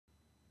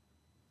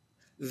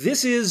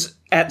This is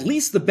at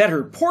least the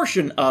better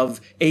portion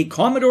of a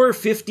Commodore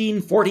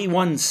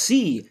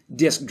 1541C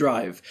disk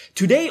drive.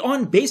 Today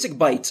on Basic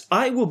Bytes,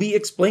 I will be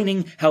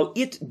explaining how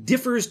it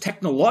differs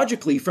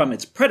technologically from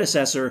its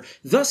predecessor,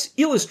 thus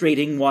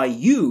illustrating why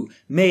you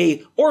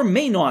may or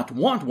may not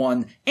want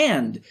one,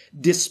 and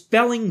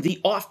dispelling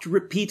the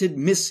oft-repeated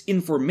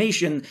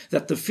misinformation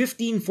that the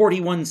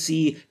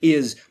 1541C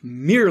is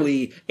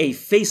merely a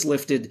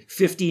facelifted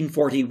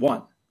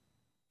 1541.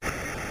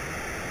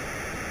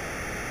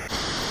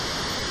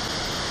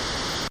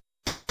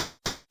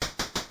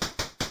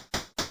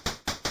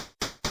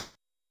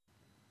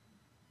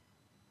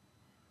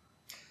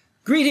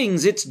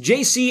 Greetings, it's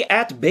JC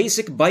at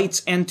Basic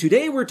Bytes, and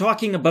today we're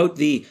talking about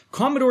the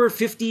Commodore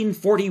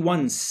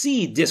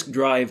 1541C disk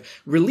drive,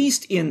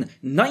 released in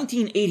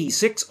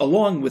 1986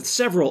 along with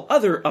several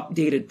other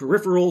updated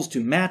peripherals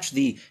to match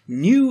the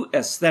new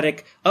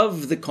aesthetic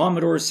of the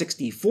Commodore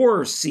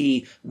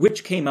 64C,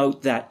 which came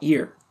out that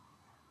year.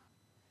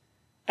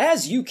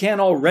 As you can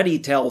already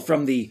tell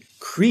from the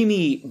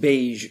creamy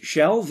beige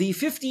shell, the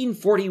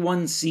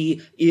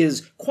 1541C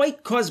is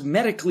quite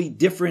cosmetically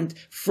different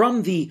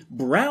from the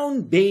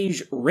brown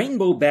beige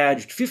rainbow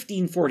badged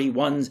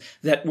 1541s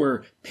that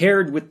were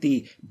paired with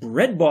the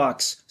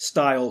breadbox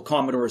style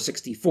Commodore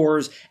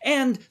 64s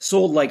and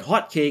sold like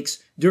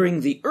hotcakes during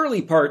the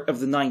early part of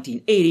the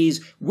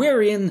 1980s,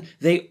 wherein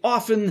they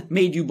often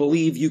made you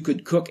believe you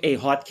could cook a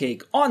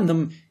hotcake on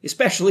them,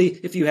 especially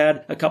if you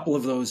had a couple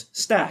of those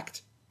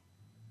stacked.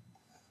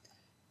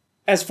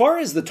 As far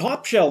as the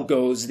top shell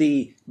goes,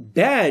 the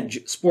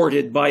badge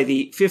sported by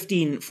the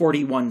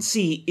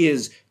 1541C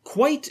is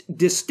quite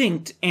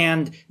distinct,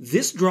 and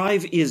this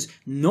drive is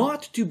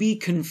not to be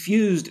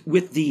confused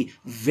with the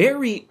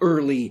very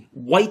early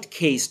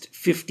white-cased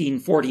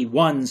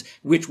 1541s,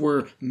 which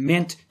were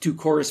meant to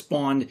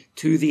correspond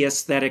to the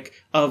aesthetic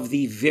of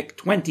the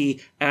VIC-20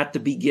 at the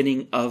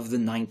beginning of the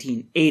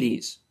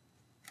 1980s.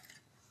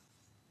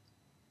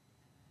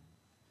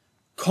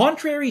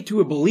 Contrary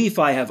to a belief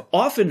I have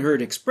often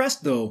heard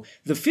expressed, though,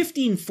 the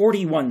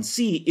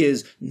 1541C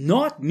is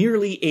not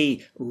merely a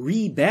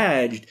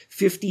rebadged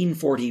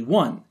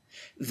 1541.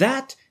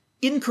 That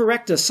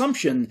incorrect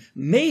assumption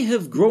may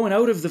have grown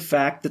out of the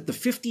fact that the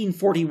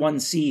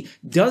 1541C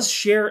does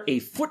share a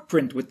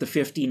footprint with the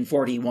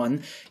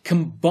 1541,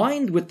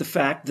 combined with the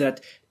fact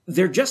that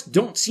there just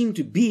don't seem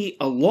to be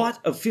a lot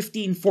of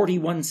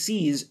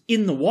 1541Cs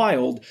in the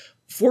wild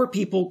for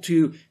people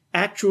to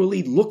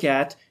actually look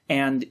at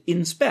and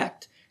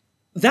inspect.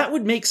 That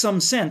would make some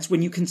sense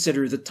when you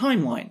consider the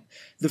timeline.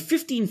 The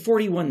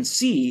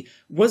 1541C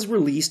was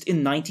released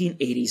in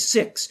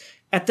 1986.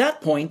 At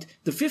that point,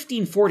 the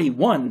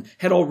 1541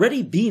 had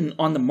already been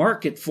on the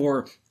market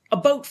for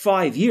about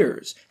 5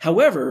 years.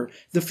 However,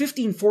 the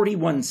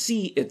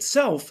 1541C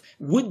itself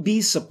would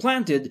be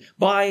supplanted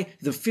by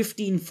the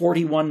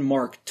 1541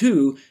 Mark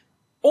II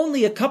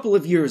only a couple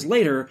of years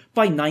later,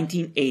 by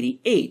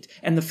 1988,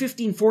 and the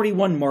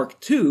 1541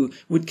 Mark II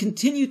would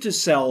continue to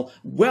sell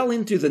well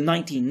into the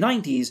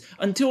 1990s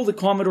until the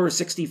Commodore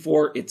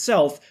 64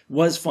 itself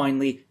was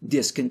finally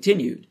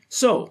discontinued.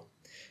 So,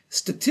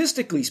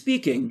 statistically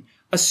speaking,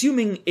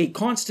 assuming a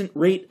constant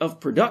rate of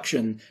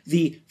production,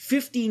 the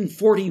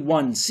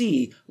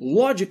 1541C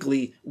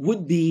logically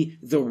would be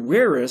the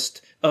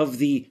rarest of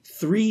the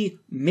three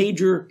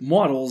major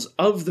models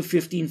of the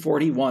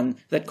 1541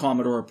 that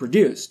Commodore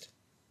produced.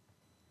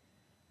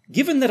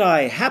 Given that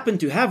I happen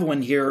to have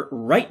one here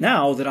right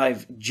now that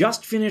I've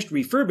just finished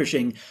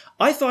refurbishing,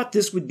 I thought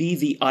this would be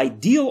the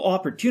ideal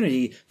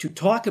opportunity to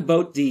talk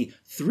about the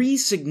three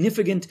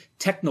significant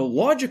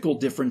technological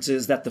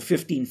differences that the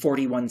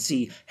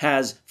 1541C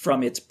has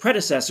from its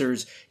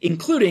predecessors,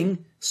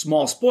 including,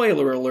 small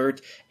spoiler alert,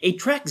 a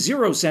track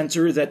 0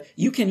 sensor that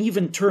you can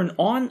even turn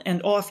on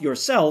and off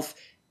yourself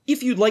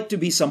if you'd like to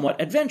be somewhat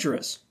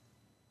adventurous.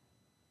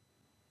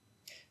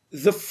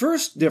 The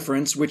first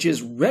difference, which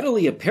is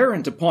readily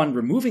apparent upon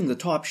removing the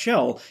top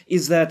shell,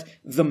 is that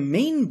the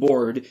main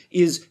board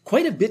is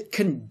quite a bit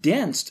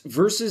condensed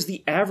versus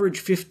the average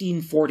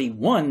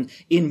 1541,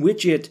 in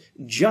which it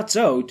juts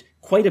out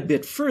quite a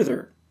bit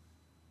further.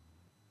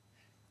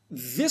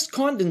 This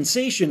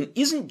condensation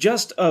isn't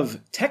just of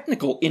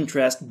technical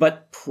interest,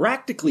 but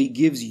practically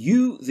gives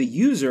you, the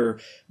user,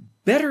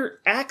 better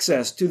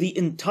access to the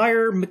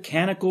entire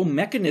mechanical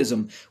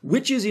mechanism,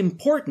 which is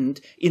important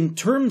in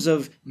terms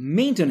of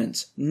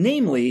maintenance,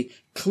 namely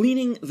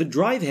cleaning the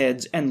drive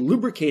heads and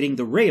lubricating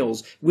the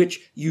rails,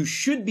 which you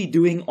should be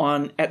doing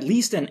on at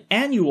least an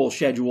annual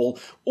schedule,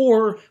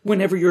 or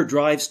whenever your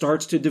drive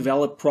starts to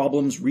develop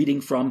problems reading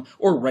from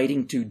or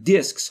writing to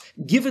disks,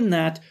 given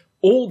that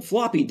old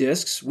floppy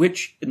disks,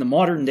 which in the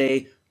modern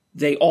day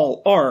they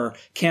all are,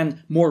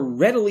 can more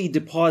readily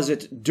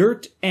deposit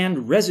dirt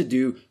and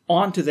residue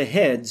onto the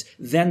heads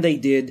than they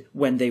did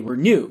when they were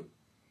new.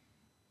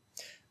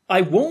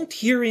 I won't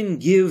herein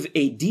give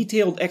a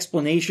detailed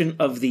explanation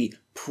of the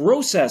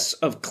process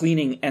of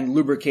cleaning and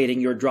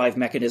lubricating your drive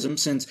mechanism,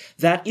 since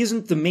that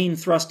isn't the main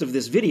thrust of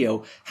this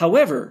video.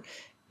 However,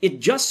 It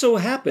just so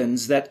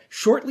happens that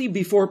shortly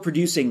before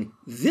producing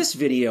this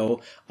video,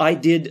 I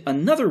did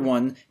another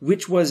one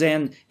which was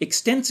an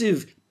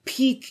extensive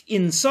peek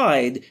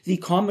inside the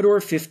Commodore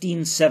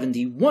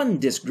 1571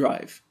 disk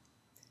drive.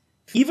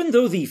 Even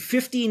though the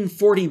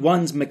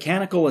 1541's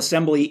mechanical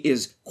assembly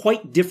is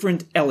quite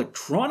different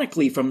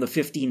electronically from the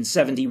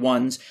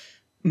 1571's,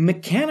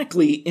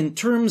 mechanically, in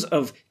terms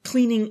of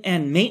cleaning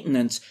and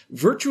maintenance,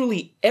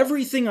 virtually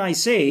everything I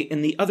say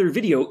in the other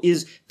video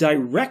is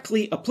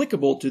directly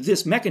applicable to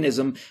this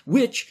mechanism,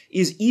 which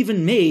is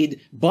even made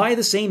by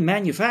the same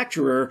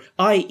manufacturer,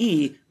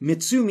 i.e.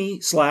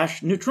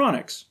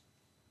 Mitsumi/Nutronics.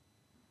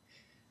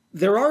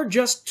 There are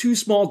just two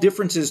small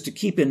differences to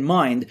keep in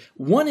mind.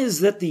 One is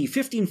that the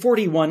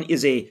 1541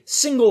 is a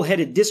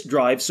single-headed disk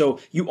drive, so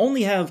you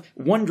only have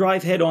one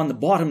drive head on the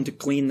bottom to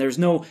clean. There's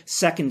no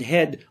second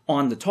head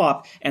on the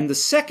top. And the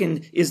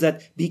second is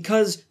that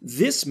because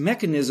this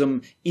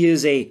mechanism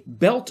is a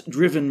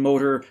belt-driven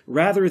motor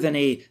rather than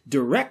a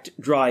direct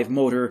drive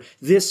motor,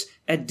 this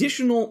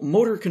additional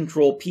motor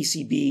control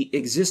PCB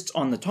exists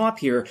on the top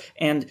here,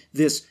 and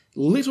this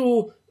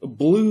little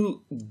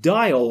blue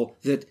dial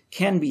that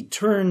can be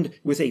turned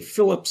with a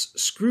Phillips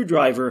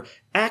screwdriver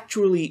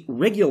actually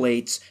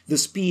regulates the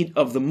speed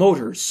of the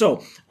motor.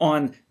 So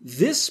on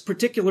this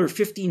particular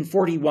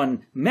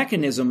 1541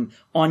 mechanism,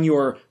 on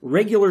your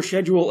regular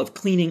schedule of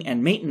cleaning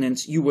and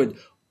maintenance, you would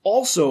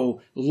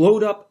also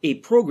load up a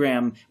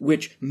program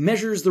which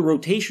measures the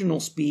rotational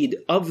speed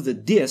of the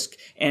disk,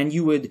 and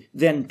you would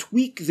then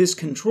tweak this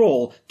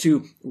control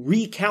to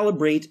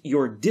recalibrate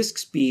your disk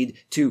speed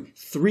to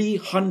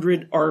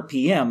 300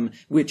 RPM,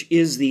 which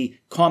is the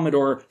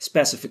Commodore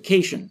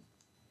specification.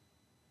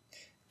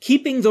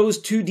 Keeping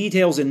those two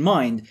details in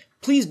mind,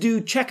 please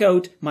do check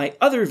out my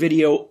other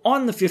video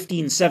on the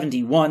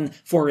 1571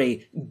 for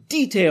a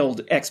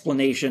detailed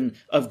explanation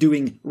of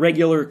doing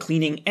regular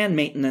cleaning and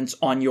maintenance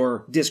on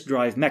your disk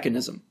drive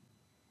mechanism.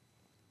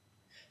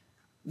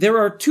 There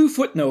are two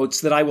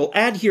footnotes that I will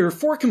add here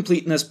for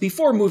completeness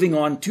before moving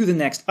on to the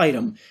next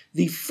item.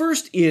 The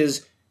first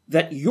is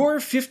that your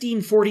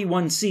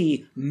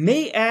 1541C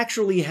may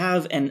actually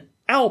have an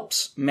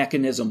ALPS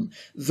mechanism.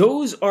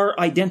 Those are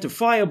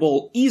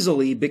identifiable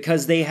easily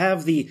because they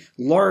have the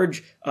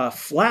large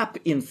flap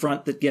in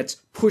front that gets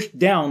pushed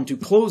down to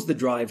close the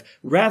drive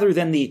rather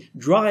than the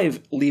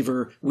drive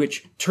lever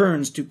which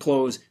turns to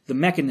close the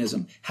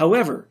mechanism.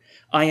 However,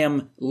 I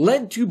am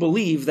led to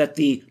believe that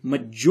the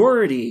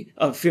majority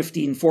of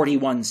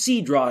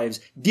 1541C drives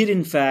did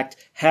in fact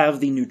have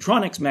the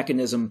Nutronics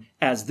mechanism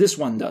as this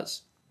one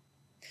does.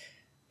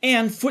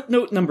 And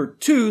footnote number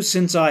 2,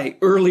 since I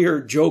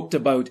earlier joked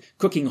about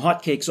cooking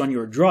hotcakes on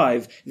your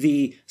drive,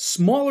 the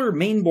smaller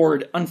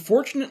mainboard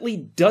unfortunately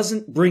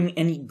doesn't bring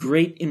any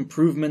great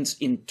improvements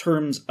in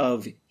terms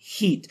of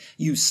heat.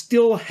 You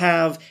still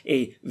have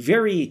a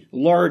very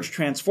large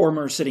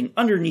transformer sitting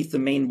underneath the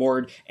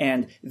mainboard,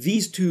 and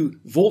these two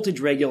voltage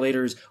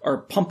regulators are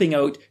pumping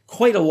out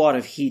quite a lot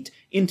of heat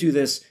into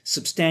this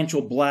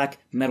substantial black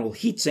metal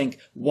heatsink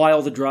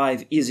while the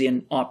drive is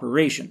in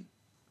operation.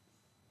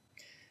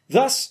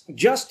 Thus,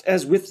 just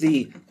as with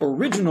the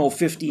original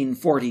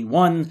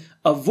 1541,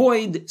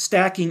 avoid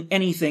stacking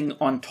anything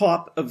on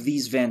top of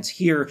these vents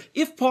here.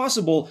 If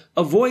possible,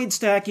 avoid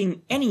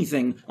stacking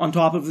anything on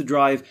top of the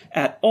drive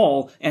at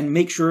all, and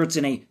make sure it's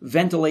in a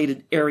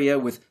ventilated area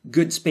with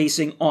good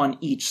spacing on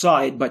each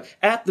side. But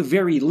at the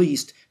very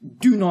least,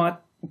 do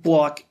not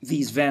block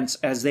these vents,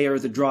 as they are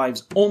the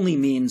drive's only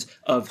means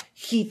of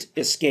heat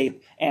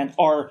escape and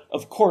are,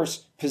 of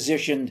course,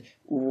 positioned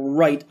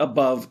right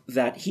above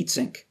that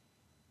heatsink.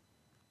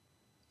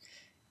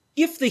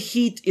 If the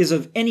heat is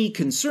of any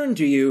concern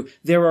to you,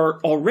 there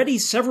are already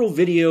several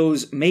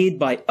videos made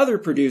by other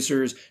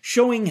producers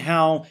showing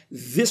how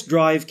this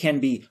drive can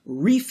be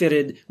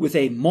refitted with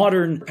a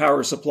modern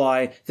power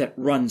supply that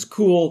runs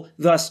cool,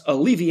 thus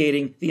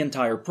alleviating the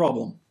entire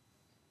problem.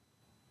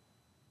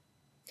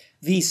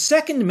 The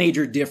second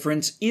major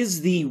difference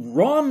is the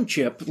ROM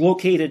chip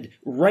located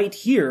right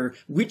here,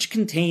 which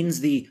contains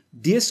the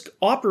disk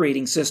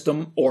operating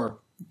system, or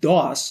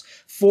DOS,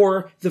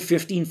 for the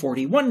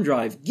 1541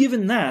 drive,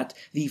 given that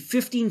the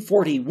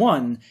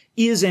 1541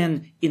 is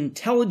an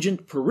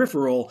intelligent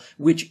peripheral,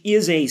 which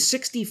is a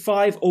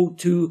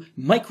 6502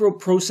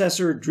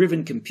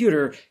 microprocessor-driven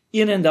computer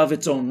in and of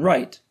its own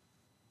right.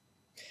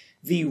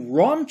 The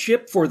ROM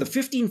chip for the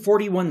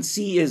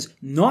 1541C is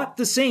not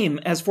the same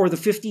as for the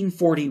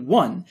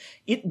 1541.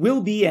 It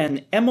will be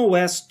an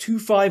MOS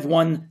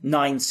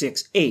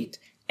 251968,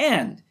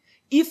 and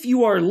if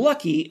you are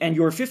lucky and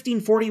your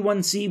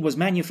 1541C was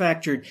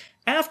manufactured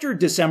after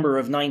December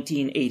of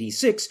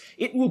 1986,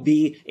 it will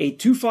be a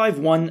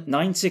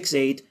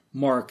 251968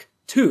 Mark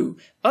II.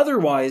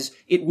 Otherwise,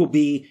 it will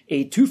be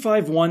a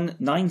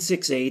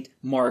 251968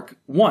 Mark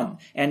I.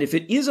 And if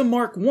it is a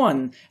Mark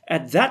I,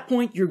 at that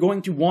point you're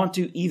going to want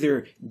to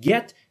either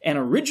get an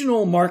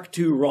original Mark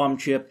II ROM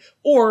chip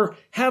or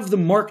have the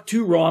Mark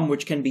II ROM,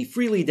 which can be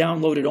freely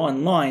downloaded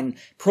online,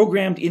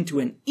 programmed into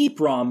an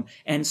EEPROM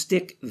and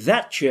stick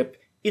that chip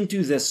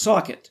into this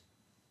socket.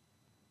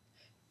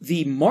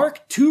 The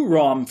Mark II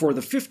ROM for the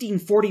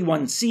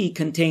 1541C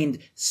contained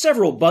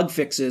several bug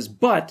fixes,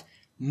 but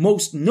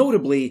most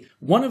notably,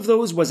 one of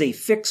those was a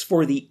fix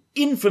for the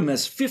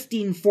infamous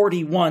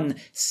 1541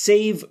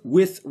 save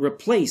with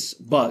replace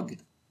bug.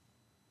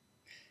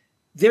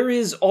 There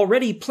is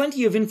already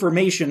plenty of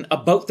information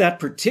about that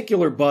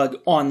particular bug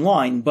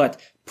online, but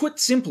put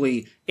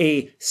simply,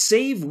 a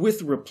save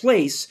with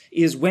replace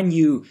is when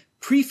you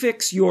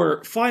prefix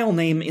your file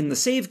name in the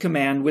save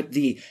command with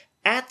the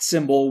 @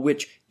 symbol,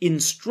 which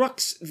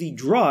instructs the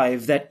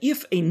drive that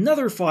if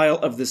another file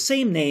of the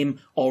same name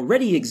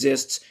already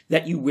exists,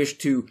 that you wish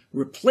to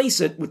replace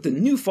it with the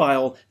new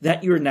file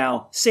that you're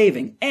now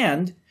saving.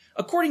 And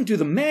according to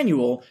the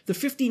manual, the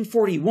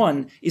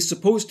 1541 is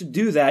supposed to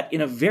do that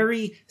in a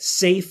very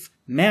safe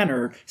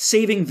manner,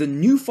 saving the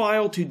new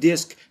file to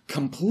disk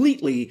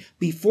completely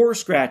before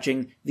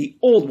scratching the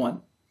old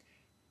one.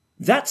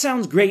 That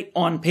sounds great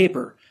on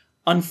paper.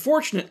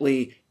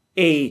 Unfortunately,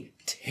 a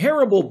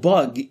terrible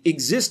bug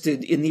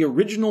existed in the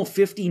original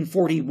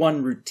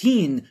 1541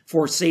 routine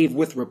for save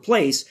with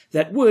replace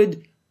that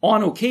would,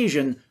 on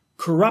occasion,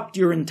 corrupt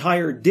your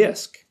entire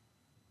disk.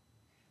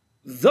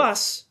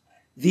 Thus,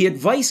 the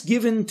advice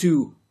given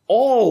to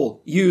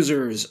all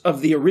users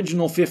of the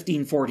original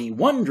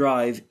 1541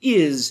 drive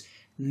is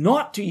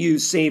not to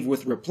use save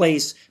with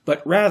replace,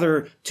 but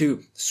rather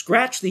to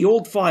scratch the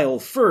old file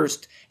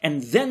first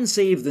and then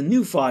save the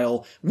new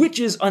file, which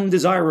is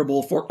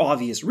undesirable for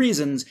obvious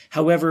reasons.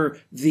 However,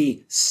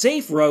 the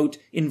safe route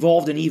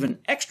involved an even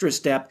extra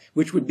step,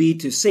 which would be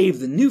to save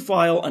the new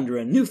file under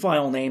a new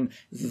file name,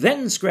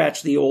 then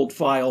scratch the old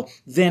file,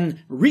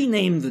 then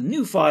rename the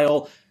new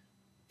file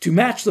to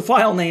match the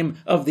file name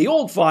of the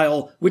old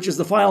file, which is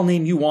the file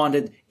name you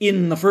wanted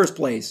in the first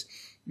place.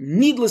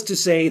 Needless to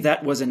say,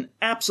 that was an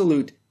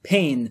absolute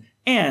pain,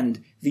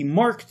 and the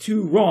Mark II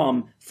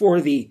ROM for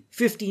the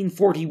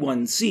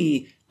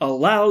 1541C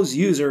allows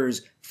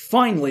users,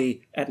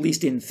 finally, at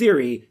least in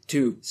theory,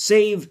 to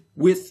save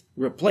with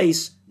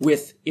replace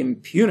with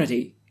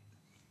impunity.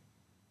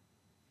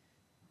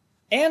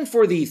 And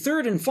for the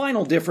third and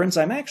final difference,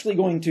 I'm actually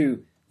going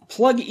to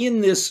plug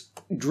in this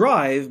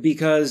drive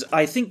because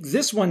I think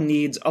this one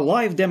needs a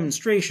live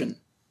demonstration.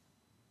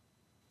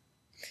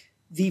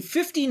 The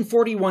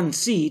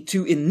 1541C,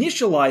 to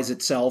initialize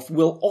itself,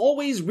 will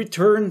always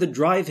return the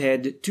drive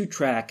head to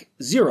track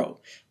 0.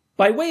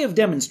 By way of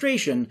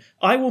demonstration,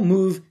 I will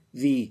move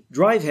the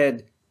drive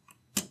head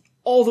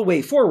all the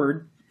way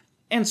forward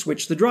and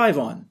switch the drive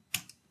on.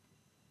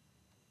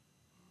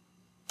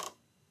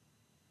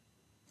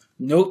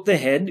 Note the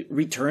head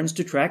returns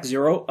to track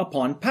 0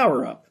 upon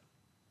power-up.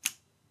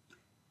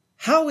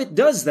 How it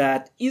does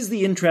that is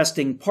the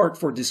interesting part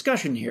for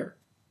discussion here.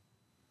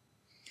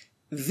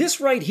 This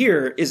right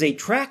here is a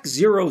track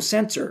 0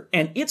 sensor,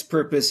 and its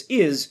purpose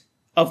is,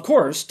 of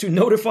course, to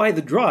notify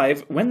the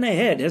drive when the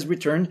head has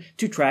returned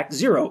to track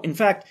 0. In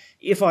fact,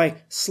 if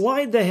I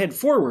slide the head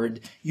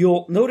forward,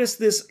 you'll notice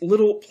this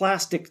little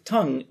plastic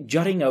tongue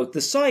jutting out the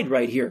side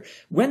right here.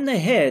 When the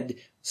head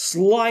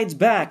slides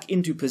back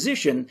into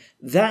position,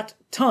 that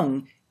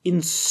tongue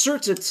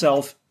inserts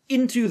itself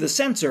into the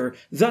sensor,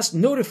 thus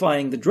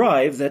notifying the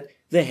drive that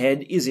the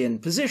head is in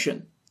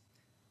position.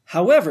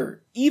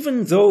 However,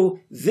 even though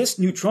this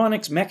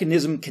Neutronix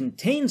mechanism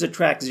contains a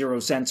track 0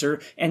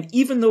 sensor, and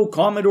even though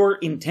Commodore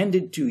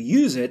intended to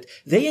use it,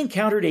 they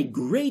encountered a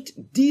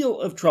great deal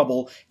of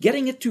trouble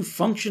getting it to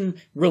function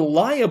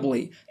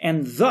reliably,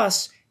 and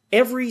thus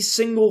every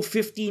single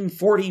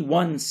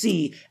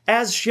 1541C,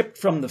 as shipped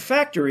from the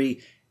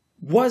factory,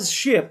 was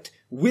shipped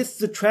with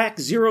the track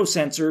 0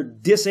 sensor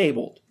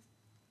disabled.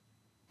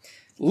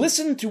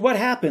 Listen to what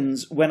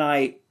happens when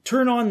I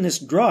turn on this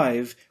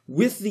drive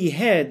with the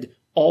head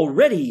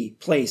already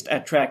placed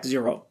at track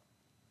 0.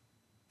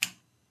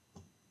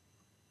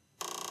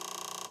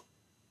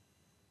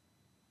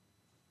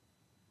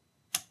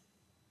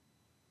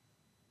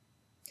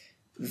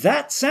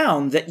 That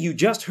sound that you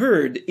just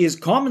heard is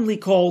commonly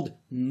called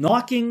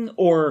knocking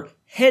or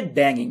head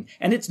banging,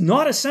 and it's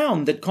not a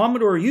sound that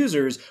Commodore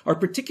users are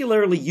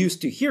particularly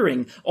used to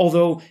hearing,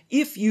 although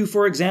if you,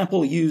 for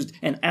example, used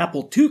an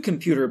Apple II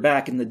computer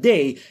back in the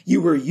day,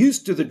 you were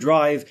used to the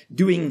drive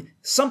doing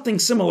something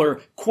similar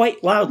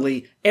quite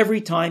loudly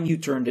every time you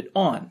turned it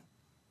on.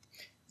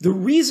 The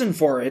reason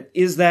for it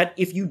is that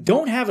if you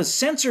don't have a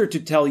sensor to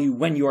tell you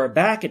when you are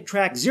back at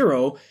track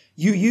 0,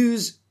 you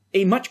use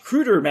a much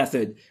cruder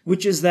method,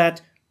 which is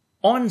that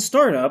on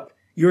startup,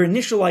 your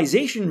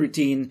initialization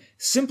routine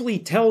simply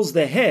tells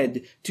the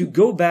head to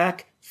go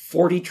back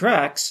 40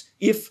 tracks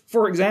if,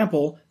 for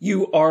example,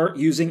 you are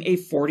using a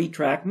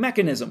 40-track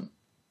mechanism.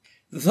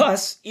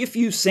 Thus, if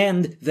you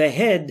send the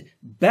head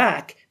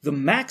back the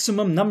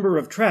maximum number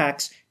of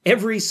tracks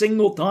every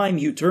single time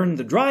you turn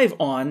the drive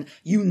on,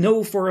 you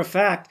know for a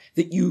fact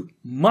that you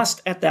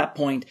must at that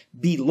point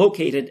be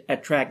located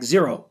at track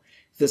 0.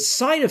 The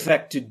side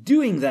effect to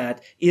doing that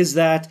is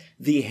that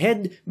the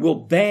head will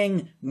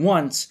bang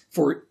once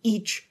for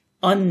each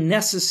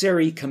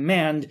unnecessary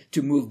command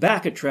to move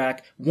back a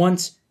track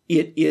once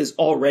it is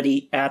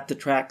already at the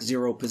track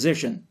 0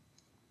 position.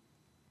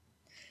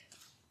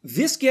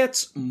 This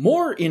gets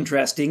more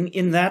interesting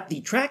in that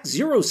the track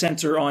 0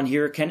 sensor on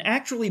here can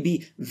actually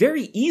be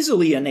very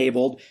easily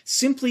enabled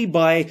simply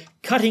by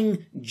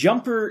cutting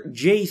jumper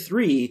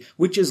J3,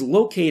 which is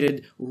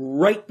located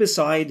right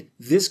beside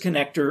this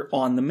connector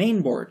on the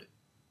mainboard.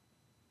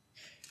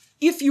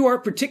 If you are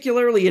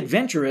particularly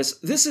adventurous,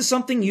 this is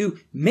something you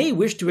may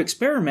wish to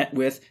experiment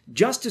with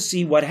just to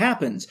see what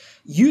happens.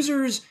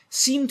 Users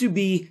seem to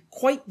be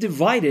quite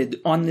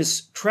divided on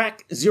this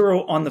track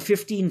 0 on the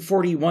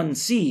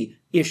 1541C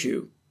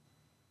issue.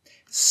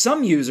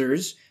 Some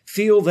users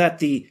feel that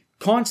the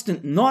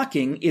constant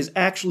knocking is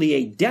actually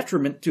a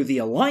detriment to the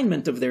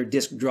alignment of their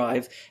disk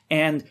drive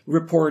and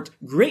report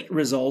great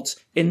results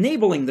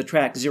enabling the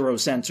track 0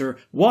 sensor,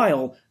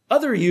 while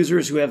other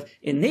users who have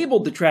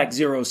enabled the track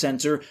 0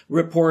 sensor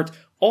report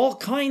all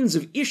kinds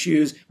of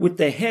issues with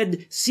the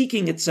head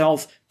seeking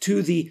itself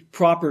to the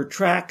proper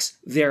tracks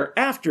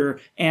thereafter,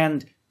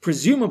 and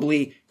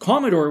presumably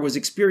Commodore was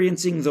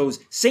experiencing those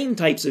same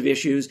types of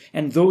issues,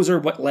 and those are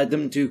what led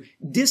them to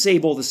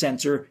disable the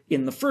sensor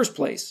in the first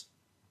place.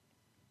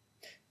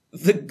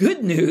 The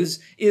good news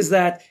is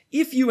that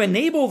if you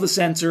enable the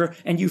sensor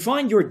and you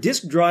find your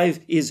disk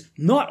drive is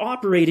not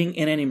operating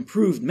in an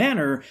improved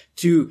manner,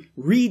 to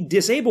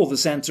re-disable the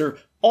sensor,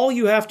 all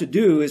you have to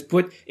do is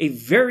put a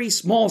very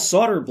small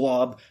solder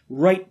blob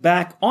right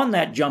back on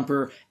that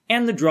jumper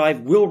and the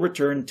drive will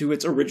return to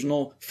its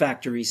original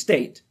factory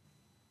state.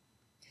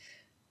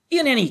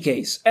 In any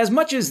case, as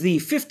much as the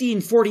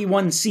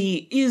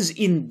 1541C is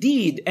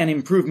indeed an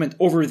improvement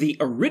over the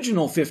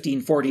original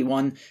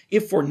 1541,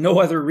 if for no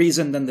other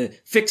reason than the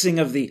fixing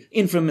of the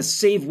infamous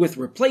save with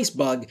replace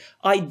bug,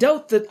 I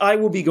doubt that I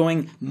will be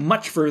going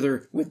much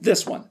further with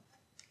this one.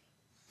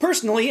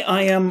 Personally,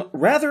 I am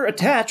rather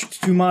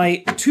attached to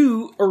my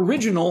two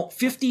original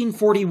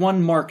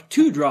 1541 Mark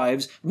II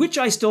drives, which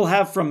I still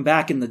have from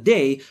back in the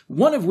day,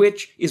 one of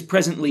which is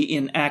presently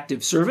in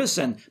active service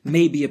and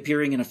may be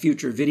appearing in a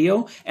future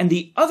video, and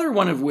the other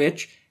one of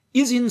which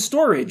is in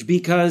storage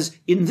because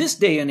in this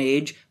day and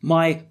age,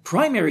 my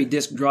primary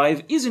disk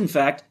drive is in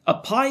fact a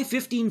Pi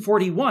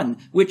 1541,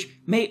 which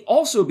may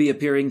also be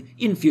appearing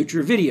in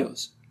future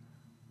videos.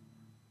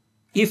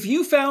 If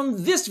you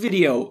found this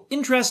video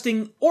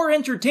interesting or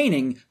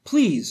entertaining,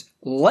 please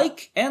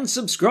like and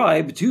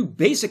subscribe to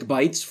Basic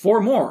Bytes for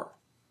more.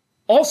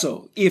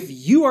 Also, if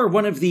you are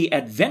one of the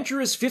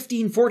adventurous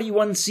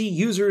 1541C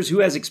users who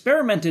has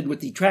experimented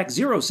with the track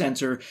 0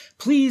 sensor,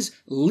 please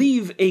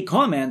leave a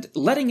comment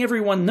letting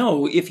everyone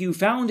know if you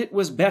found it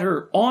was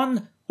better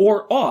on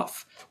or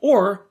off.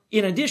 Or,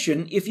 in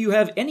addition, if you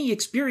have any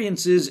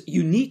experiences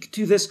unique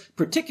to this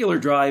particular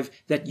drive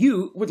that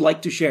you would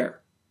like to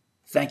share.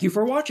 Thank you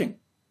for watching.